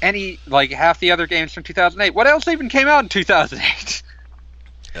 half the other games from 2008. What else even came out in 2008?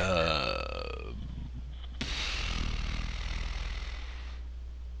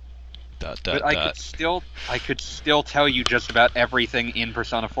 But I could still tell you just about everything in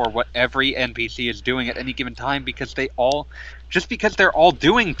Persona 4, what every NPC is doing at any given time, because they're all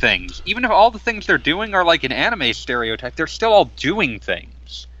doing things. Even if all the things they're doing are like an anime stereotype, they're still all doing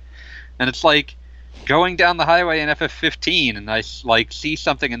things. And it's like going down the highway in FF15 and I like see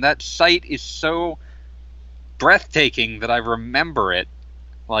something, and that sight is so breathtaking that I remember it,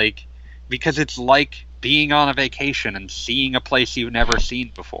 like, because it's like being on a vacation and seeing a place you've never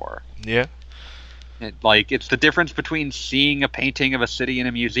seen before. Yeah. It's the difference between seeing a painting of a city in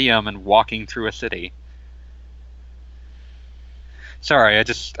a museum and walking through a city. Sorry,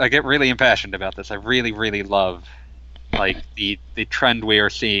 I get really impassioned about this. I really, really love, like, the trend we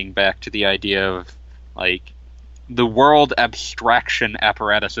are seeing back to the idea of, like, the world abstraction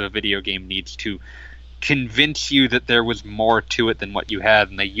apparatus of a video game needs to convince you that there was more to it than what you had,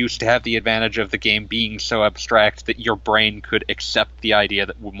 and they used to have the advantage of the game being so abstract that your brain could accept the idea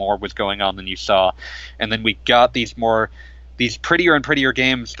that more was going on than you saw. And then we got these prettier and prettier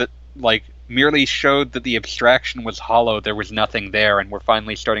games that, like, merely showed that the abstraction was hollow, there was nothing there, and we're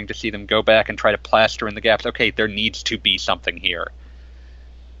finally starting to see them go back and try to plaster in the gaps. Okay, there needs to be something here.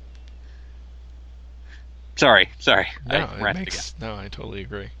 Sorry. No, I totally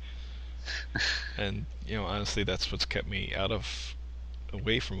agree. And, you know, honestly, that's what's kept me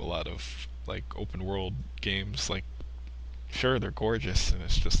away from a lot of, like, open world games. Like, sure, they're gorgeous, and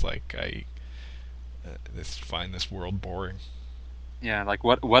it's just like I just find this world boring. Yeah, like,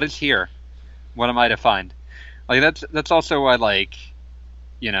 what is here? What am I to find? Like, that's also why, like,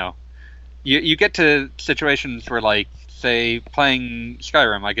 you know, you get to situations where, like, say playing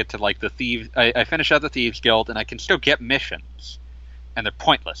Skyrim, I get to, like, the thieves. I finish out the Thieves Guild, and I can still get missions, and they're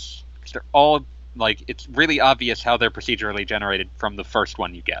pointless. They're all, like, it's really obvious how they're procedurally generated from the first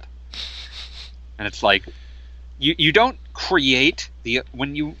one you get. And it's like, you don't create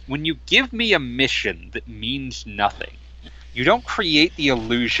when you give me a mission that means nothing, you don't create the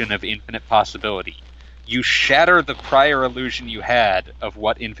illusion of infinite possibility. You shatter the prior illusion you had of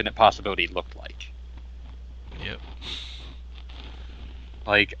what infinite possibility looked like. Yep.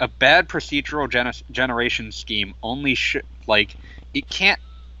 Like, a bad procedural generation scheme only it can't.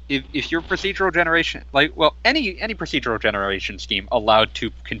 If your procedural generation, like, well, any procedural generation scheme allowed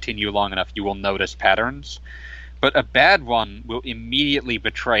to continue long enough, you will notice patterns. But a bad one will immediately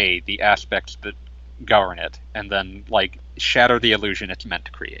betray the aspects that govern it, and then, like, shatter the illusion it's meant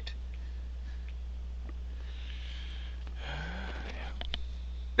to create.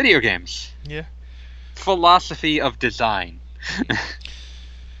 Video games. Yeah. Philosophy of design.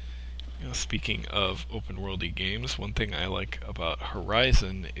 You know, speaking of open-worldy games, one thing I like about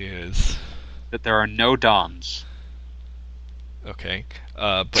Horizon is that there are no dawns. Okay,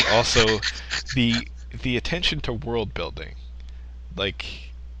 but also the attention to world building. Like,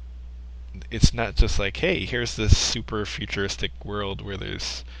 it's not just like, hey, here's this super futuristic world where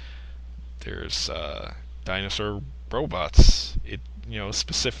there's dinosaur robots. It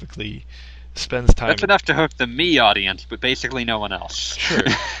specifically spends That's time. enough to hook the me audience, but basically no one else. Sure,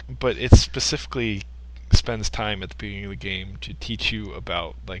 but it specifically spends time at the beginning of the game to teach you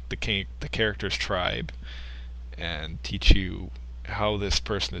about like the character's tribe and teach you how this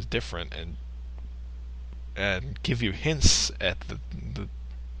person is different and give you hints at the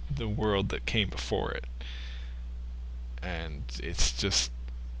the world that came before it. And it's just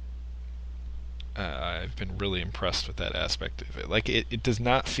I've been really impressed with that aspect of it. Like it does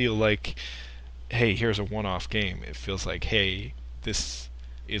not feel like, hey, here's a one-off game. It feels like, hey, this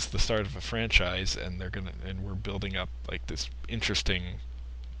is the start of a franchise, and we're building up like this interesting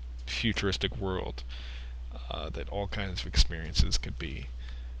futuristic world that all kinds of experiences could be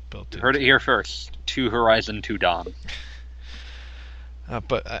built You into. heard it here first. 2 Horizon 2 Dawn.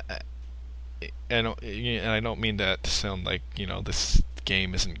 But and I don't mean that to sound like this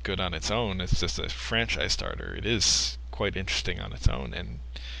game isn't good on its own. It's just a franchise starter. It is quite interesting on its own, and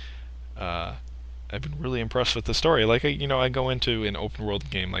I've been really impressed with the story. Like I go into an open world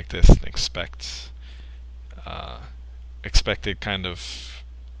game like this and expected kind of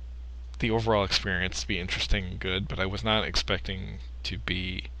the overall experience to be interesting and good, but I was not expecting to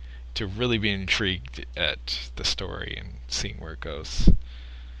really be intrigued at the story and seeing where it goes.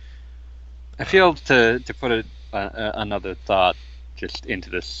 I feel to put another thought just into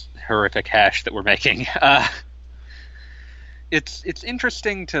this horrific hash that we're making. It's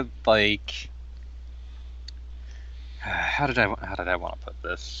interesting to like. How did I want to put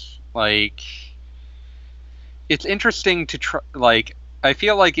this? Like, it's interesting to try. Like, I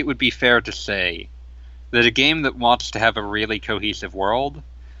feel like it would be fair to say that a game that wants to have a really cohesive world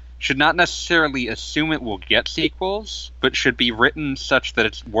should not necessarily assume it will get sequels, but should be written such that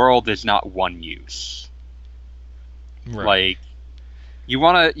its world is not one use. Right. Like, you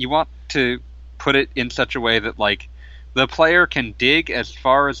want to put it in such a way that like the player can dig as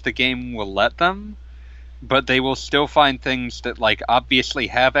far as the game will let them, but they will still find things that like obviously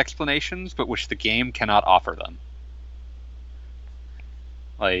have explanations, but which the game cannot offer them.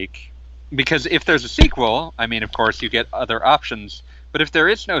 Like, because if there's a sequel, I mean, of course, you get other options. But if there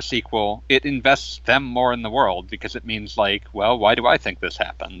is no sequel, it invests them more in the world because it means like, well, why do I think this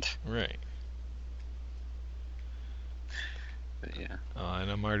happened? Right. But, yeah.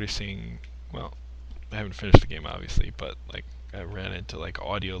 And I'm already seeing. Well, I haven't finished the game obviously, but like I ran into like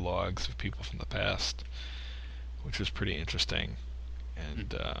audio logs of people from the past, which was pretty interesting.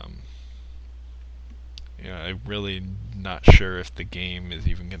 And I'm really not sure if the game is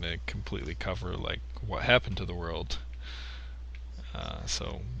even going to completely cover like what happened to the world.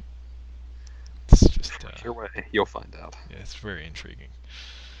 So it's just Your way, you'll find out. yeah, it's very intriguing.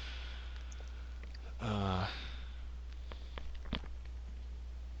 And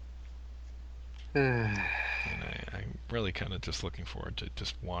I'm really kind of just looking forward to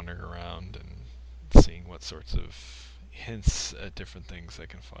just wandering around and seeing what sorts of hints at different things I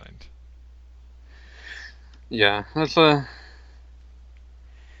can find. Yeah, that's a.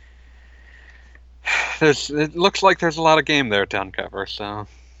 It looks like there's a lot of game there to uncover, so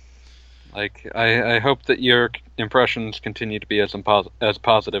like I hope that your impressions continue to be as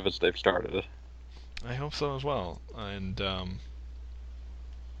positive as they've started. I hope so as well. And kind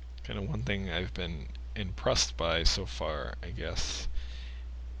of one thing I've been impressed by so far, I guess,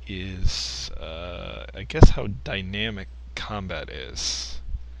 is I guess how dynamic combat is.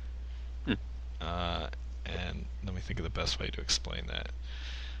 And let me think of the best way to explain that.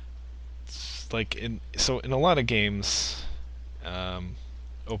 It's like in a lot of games,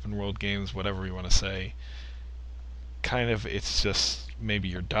 open world games, whatever you want to say, kind of it's just maybe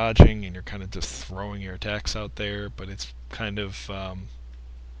you're dodging and you're kind of just throwing your attacks out there, but it's kind of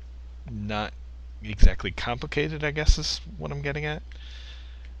not exactly complicated, I guess is what I'm getting at.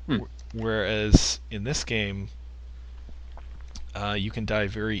 Whereas in this game, you can die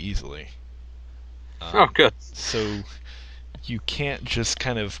very easily. Oh, good. So you can't just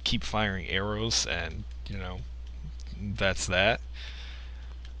kind of keep firing arrows and, that's that.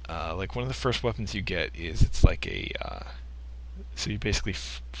 Like one of the first weapons you get is it's like a so you basically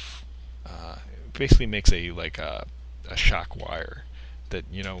basically makes a like a shock wire that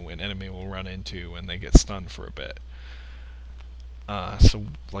an enemy will run into and they get stunned for a bit. So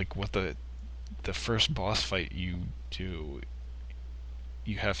like what the first boss fight you do,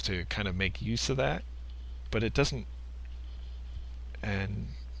 you have to kind of make use of that, but it doesn't.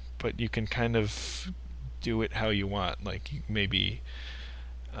 But you can kind of do it how you want. Like maybe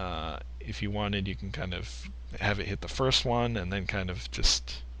if you wanted, you can kind of have it hit the first one and then kind of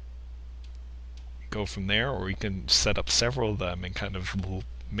just go from there, or you can set up several of them and kind of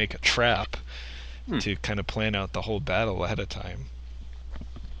make a trap to kind of plan out the whole battle ahead of time.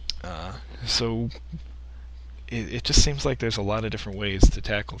 So it just seems like there's a lot of different ways to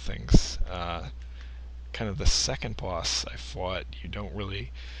tackle things. Kind of the second boss I fought, you don't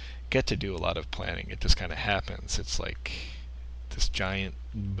really get to do a lot of planning. It just kind of happens. It's like this giant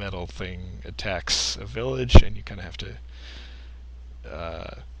metal thing attacks a village, and you kind of have to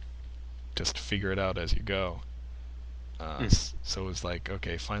just figure it out as you go. So it was like,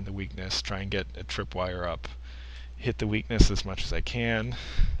 okay, find the weakness, try and get a tripwire up, hit the weakness as much as I can.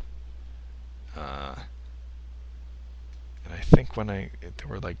 And I think there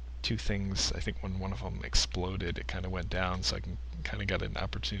were like two things. I think when one of them exploded, it kind of went down, so I kind of got an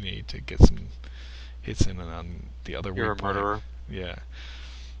opportunity to get some hits in on the other. You're a murderer. Yeah.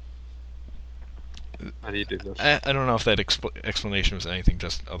 How do you do this? I don't know if that explanation was anything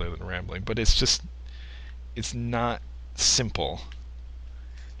just other than rambling, but it's not simple.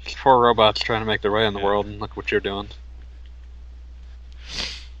 Just four robots trying to make their way in the world, and look what you're doing.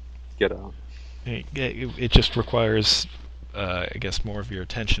 Get out. It just requires, I guess, more of your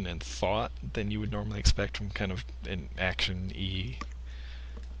attention and thought than you would normally expect from kind of an action-y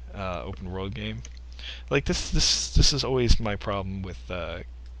open world game. Like this is always my problem with the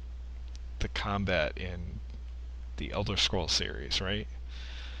combat in the Elder Scrolls series, right?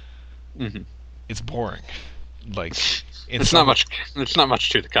 Mm-hmm. It's boring. Like it's not much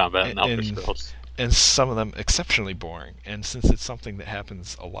to the combat in Elder Scrolls. And some of them exceptionally boring. And since it's something that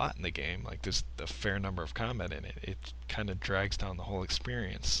happens a lot in the game, like there's a fair number of combat in it, it kind of drags down the whole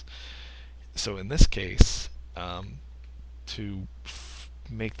experience. So in this case, to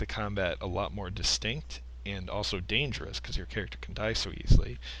make the combat a lot more distinct and also dangerous, because your character can die so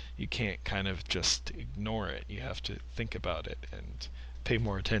easily, you can't kind of just ignore it. You have to think about it and pay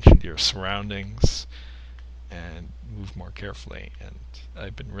more attention to your surroundings and move more carefully, and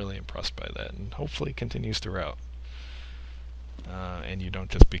I've been really impressed by that, and hopefully it continues throughout. And you don't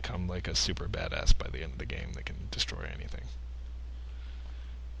just become like a super badass by the end of the game that can destroy anything.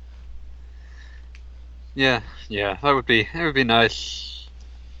 Yeah, that would be nice.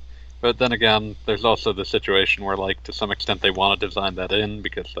 But then again, there's also the situation where, like, to some extent they want to design that in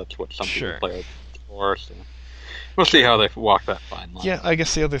because that's what some people play for. So we'll see how they walk that fine line. Yeah, I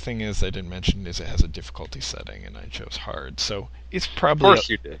guess the other thing is I didn't mention is it has a difficulty setting, and I chose hard. So it's probably of course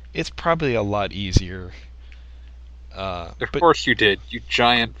you did. It's probably a lot easier. Of course you did, you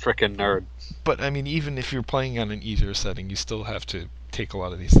giant frickin' nerd. But I mean, even if you're playing on an easier setting, you still have to take a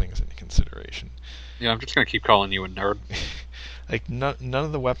lot of these things into consideration. Yeah, I'm just gonna keep calling you a nerd. Like none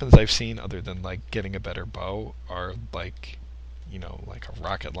of the weapons I've seen, other than like getting a better bow, are like, like a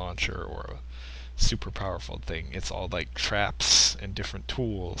rocket launcher or a super powerful thing. It's all like traps and different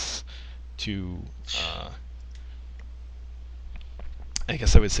tools to, I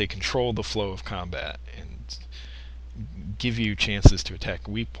guess I would say, control the flow of combat and give you chances to attack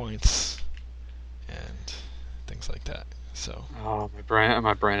weak points and things like that. So. Oh,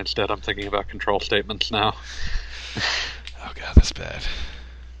 my brain is dead. I'm thinking about control statements now. Oh god, that's bad.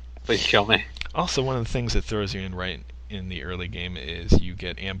 Please kill me. Also, one of the things that throws you in right in the early game is you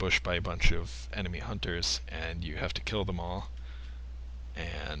get ambushed by a bunch of enemy hunters, and you have to kill them all.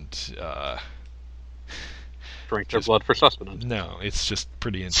 And drink their blood for sustenance. No, it's just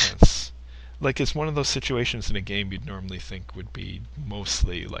pretty intense. Like, it's one of those situations in a game you'd normally think would be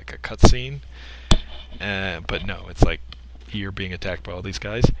mostly like a cutscene, but no, it's like you're being attacked by all these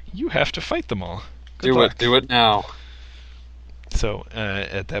guys. You have to fight them all. Good luck. Do it now. So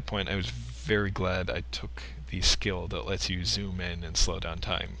at that point, I was very glad I took the skill that lets you zoom in and slow down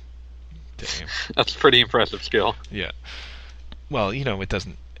time to aim. That's a pretty impressive skill. Yeah. Well, it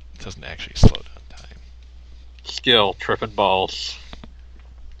doesn't actually slow down time. Skill, tripping balls.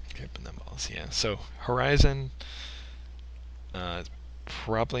 Tripping them balls, yeah. So Horizon, it's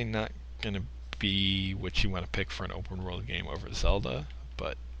probably not going to be what you want to pick for an open world game over Zelda,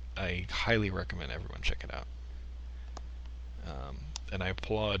 but I highly recommend everyone check it out. And I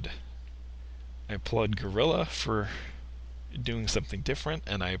applaud Guerrilla for doing something different,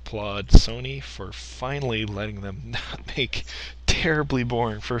 and I applaud Sony for finally letting them not make terribly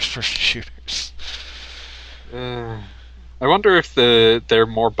boring first-person shooters. I wonder if their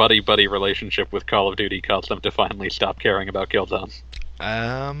more buddy-buddy relationship with Call of Duty caused them to finally stop caring about Killzone.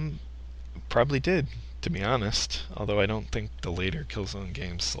 Probably did, to be honest. Although I don't think the later Killzone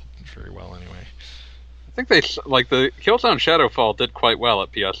games sold very well anyway. I think the Killzone Shadowfall did quite well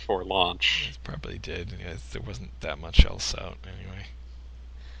at PS4 launch. It probably did. Yeah, there wasn't that much else out anyway.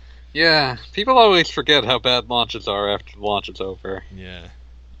 Yeah, people always forget how bad launches are after the launch is over. Yeah.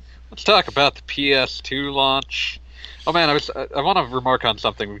 Let's talk about the PS2 launch. Oh man, I want to remark on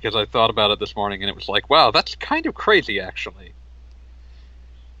something because I thought about it this morning and it was like, wow, that's kind of crazy actually.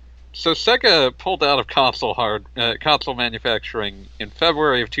 So Sega pulled out of console manufacturing in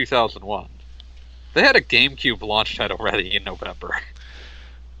February of 2001. They had a GameCube launch title ready in November.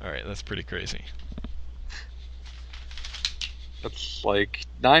 Alright, that's pretty crazy. That's like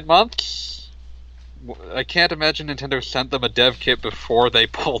 9 months? I can't imagine Nintendo sent them a dev kit before they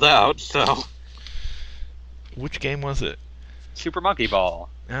pulled out, so... Which game was it? Super Monkey Ball.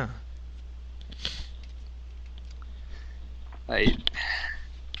 Yeah. I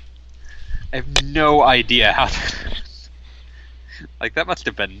have no idea how like, that must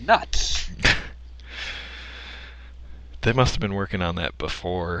have been nuts. They must have been working on that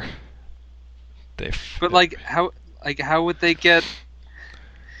before they... But, how would they get...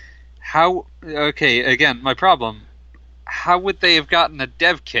 Okay, again, my problem. How would they have gotten a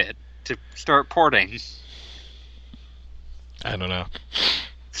dev kit to start porting? I don't know.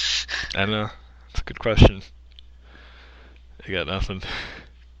 It's a good question. I got nothing.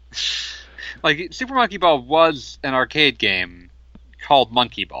 Like, Super Monkey Ball was an arcade game called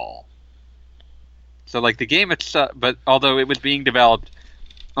Monkey Ball. So, like, the game itself, but although it was being developed,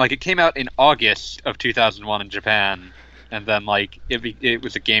 like, it came out in August of 2001 in Japan, and then, like, it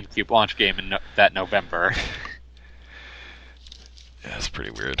was a GameCube launch game in that November. Yeah, it's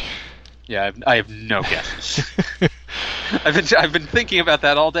pretty weird. Yeah, I have no guesses. I've been thinking about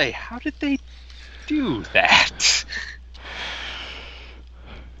that all day. How did they do that?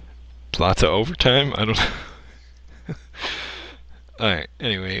 Lots of overtime? I don't know. Alright,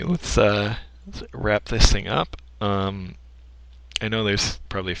 anyway, let's wrap this thing up. I know there's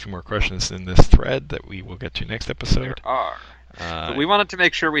probably a few more questions in this thread that we will get to next episode. There are. But we wanted to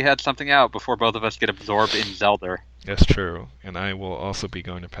make sure we had something out before both of us get absorbed in Zelda. That's true. And I will also be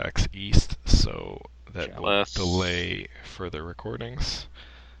going to PAX East, so that will delay further recordings.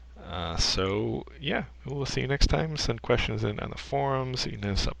 So, yeah, we'll see you next time. Send questions in on the forums. You can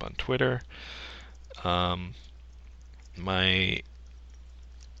hit us up on Twitter. Oh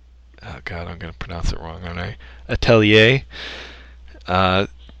god, I'm going to pronounce it wrong, aren't I? Atelier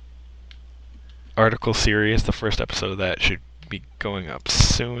article series, the first episode of that should be going up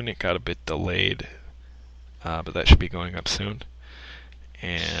soon. It got a bit delayed, but that should be going up soon.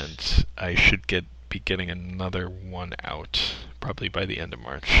 And I should be getting another one out probably by the end of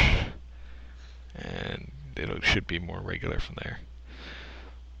March. And it should be more regular from there.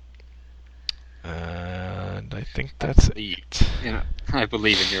 And I think that's it. I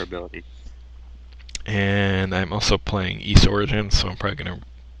believe in your ability. And I'm also playing East Origin, so I'm probably going to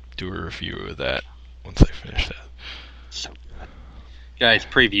do a review of that once I finish that. So good. Guys,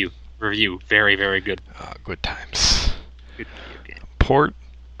 review, very, very good. Good times. Good video game. Port,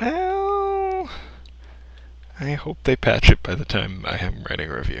 well, I hope they patch it by the time I am writing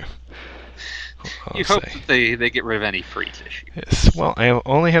a review. You hope that they get rid of any freeze issues. Yes, well, I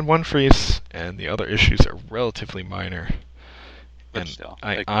only had one freeze, and the other issues are relatively minor. But and still,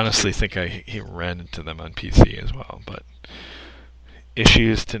 I honestly think I ran into them on PC as well, but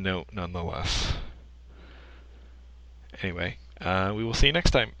issues to note nonetheless. Anyway, we will see you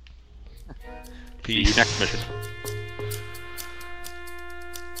next time. Peace. See you next mission.